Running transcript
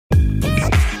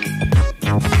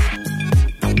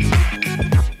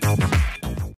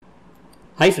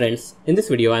Hi friends, in this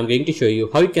video I am going to show you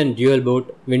how you can dual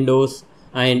boot Windows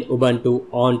and Ubuntu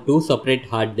on two separate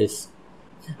hard disks.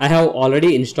 I have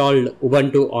already installed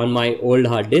Ubuntu on my old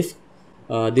hard disk.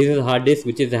 This is a hard disk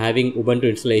which is having Ubuntu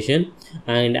installation,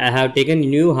 and I have taken a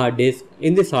new hard disk.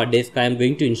 In this hard disk I am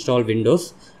going to install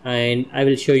Windows, and I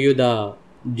will show you the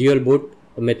dual boot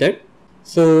method.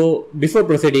 So before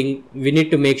proceeding, we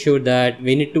need to make sure that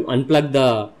we need to unplug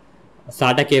the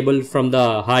SATA cable from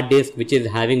the hard disk which is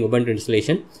having Ubuntu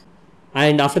installation,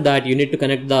 and after that you need to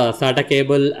connect the SATA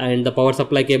cable and the power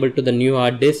supply cable to the new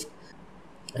hard disk,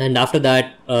 and after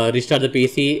that restart the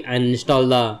PC and install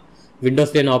the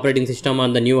Windows 10 operating system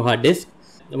on the new hard disk.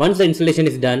 Once the installation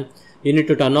is done, you need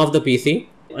to turn off the PC.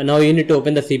 Now you need to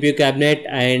open the CPU cabinet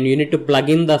and you need to plug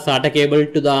in the SATA cable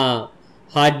to the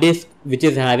hard disk which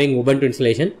is having Ubuntu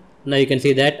installation. Now you can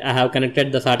see that I have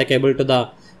connected the SATA cable to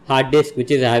the hard disk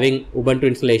which is having Ubuntu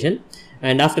installation,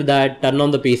 and after that turn on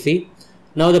the PC.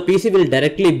 Now the PC will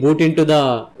directly boot into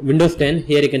the Windows 10.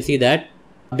 Here you can see that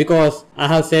because I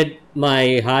have set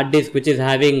my hard disk which is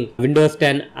having Windows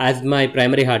 10 as my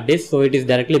primary hard disk, so it is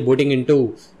directly booting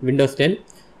into Windows 10.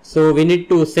 So we need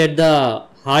to set the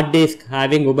hard disk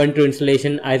having Ubuntu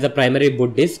installation as a primary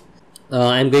boot disk.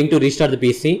 I am going to restart the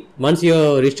PC. Once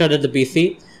you restarted the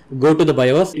PC, go to the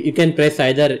BIOS. You can press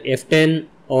either F10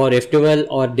 or F12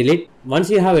 or delete. Once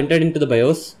you have entered into the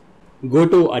BIOS, go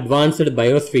to advanced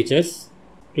BIOS features,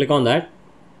 click on that.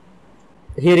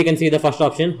 Here you can see the first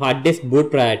option, hard disk boot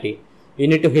priority. You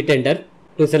need to hit enter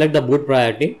to select the boot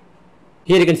priority.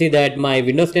 Here you can see that my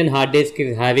Windows 10 hard disk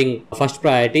is having first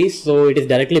priority, so it is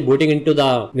directly booting into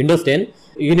the Windows 10.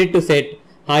 You need to set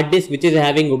hard disk which is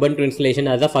having Ubuntu installation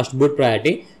as a first boot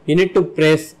priority. You need to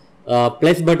press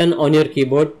plus button on your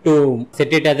keyboard to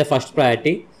set it as a first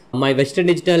priority. My Western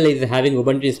Digital is having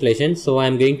Ubuntu installation, so I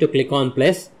am going to click on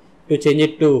plus to change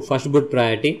it to first boot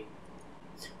priority.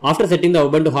 After setting the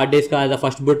Ubuntu hard disk as a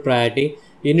first boot priority,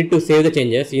 you need to save the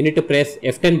changes. You need to press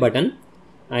F10 button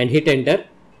and hit enter.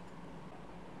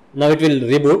 Now it will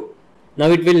reboot. Now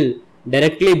it will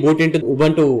directly boot into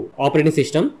Ubuntu operating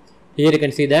system. Here you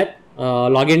can see that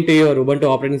log into your Ubuntu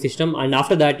operating system, and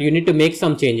after that you need to make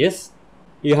some changes.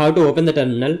 You have to open the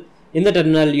terminal. In the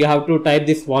terminal you have to type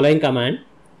this following command: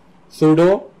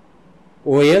 sudo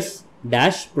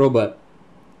os-prober.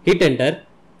 Hit enter.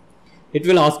 It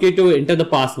will ask you to enter the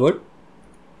password.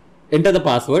 Enter the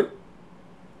password.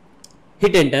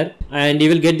 Hit enter, and you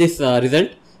will get this result: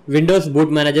 Windows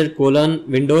Boot Manager :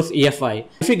 Windows EFI.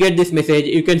 If you get this message,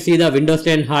 you can see the Windows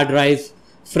 10 hard drives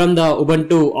from the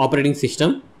Ubuntu operating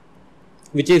system,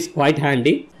 which is quite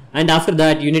handy. And after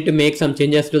that you need to make some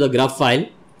changes to the graph file.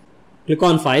 Click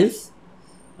on files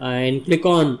and click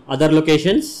on other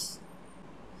locations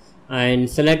and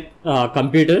select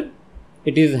computer.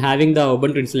 It is having the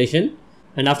Ubuntu installation,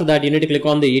 and after that you need to click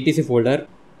on the etc folder,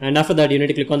 and after that you need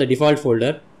to click on the default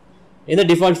folder. In the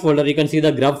default folder you can see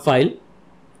the grub file,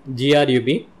 grub.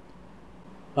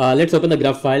 Let's open the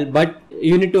grub file, but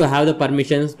you need to have the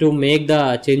permissions to make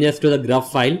the changes to the grub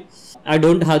file. I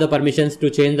don't have the permissions to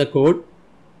change the code.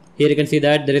 Here you can see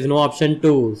that there is no option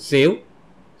to save.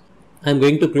 I am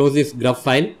going to close this grub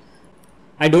file.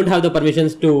 I don't have the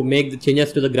permissions to make the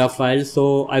changes to the graph file,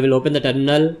 so I will open the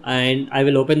terminal and I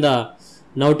will open the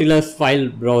Nautilus file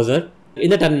browser. In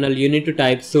the terminal you need to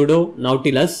type sudo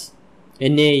nautilus,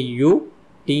 nautilus.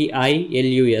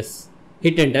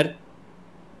 Hit enter.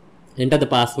 Enter the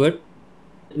password.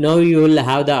 Now you will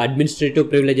have the administrative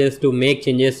privileges to make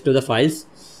changes to the files.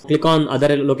 Click on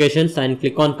other locations and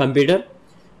click on computer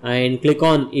and click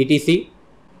on etc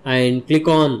and click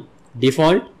on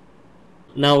default.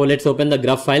 Now let's open the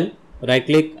graph file. Right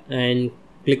click and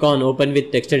click on open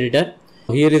with text editor.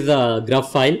 Here is the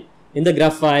graph file. In the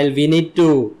graph file we need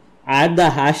to add the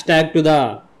hashtag to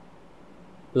the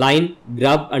line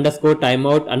grub underscore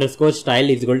timeout underscore style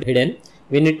is equal to hidden.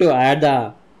 We need to add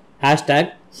the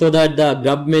hashtag so that the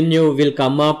grub menu will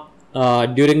come up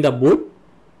during the boot.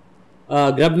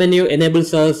 Grub menu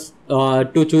enables us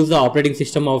to choose the operating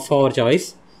system of our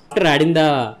choice. After adding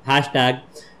the hashtag,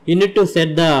 you need to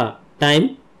set the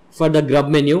time for the grub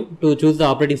menu to choose the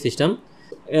operating system.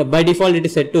 By default it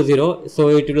is set to 0, so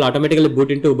it will automatically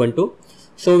boot into Ubuntu.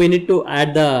 So we need to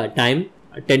add the time,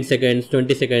 10 seconds,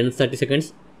 20 seconds, 30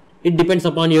 seconds. It depends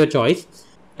upon your choice.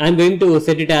 I am going to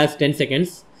set it as 10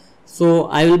 seconds. So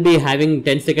I will be having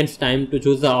 10 seconds time to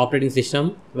choose the operating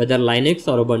system, whether Linux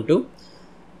or Ubuntu.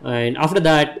 And after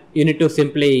that you need to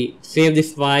simply save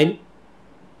this file.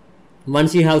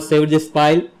 Once you have saved this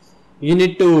file, you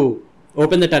need to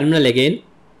open the terminal again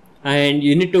and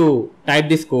you need to type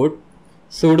this code: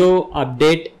 sudo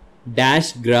update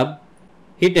 -grub.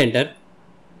 Hit enter.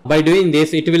 By doing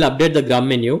this, it will update the grub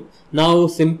menu. Now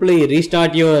simply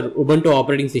restart your Ubuntu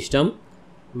operating system.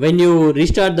 When you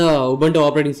restart the Ubuntu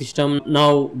operating system,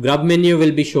 now grub menu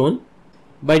will be shown.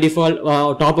 By default,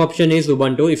 top option is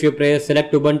Ubuntu. If you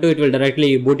select Ubuntu, it will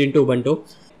directly boot into Ubuntu.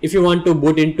 If you want to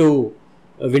boot into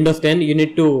Windows 10, you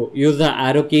need to use the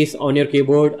arrow keys on your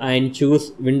keyboard and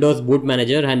choose Windows Boot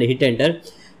Manager and hit enter.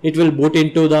 It will boot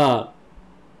into the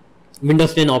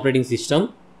Windows 10 operating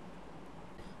system.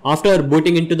 After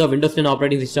booting into the Windows 10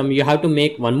 operating system, you have to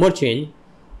make one more change.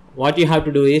 What you have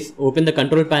to do is open the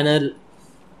control panel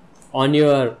on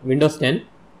your Windows 10.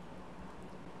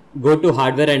 Go to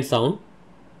hardware and sound.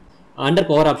 Under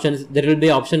power options, there will be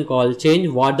an option called change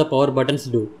what the power buttons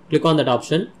do. Click on that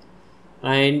option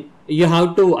and you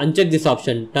have to uncheck this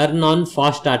option, turn on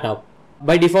fast startup.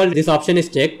 By default, this option is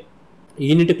checked.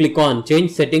 You need to click on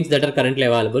change settings that are currently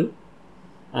available,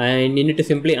 and you need to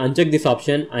simply uncheck this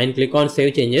option and click on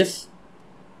save changes.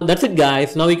 That's it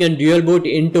guys. Now you can dual boot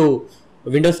into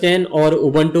Windows 10 or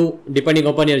Ubuntu depending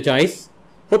upon your choice.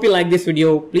 Hope you like this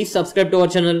video. Please subscribe to our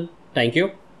channel. Thank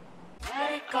you.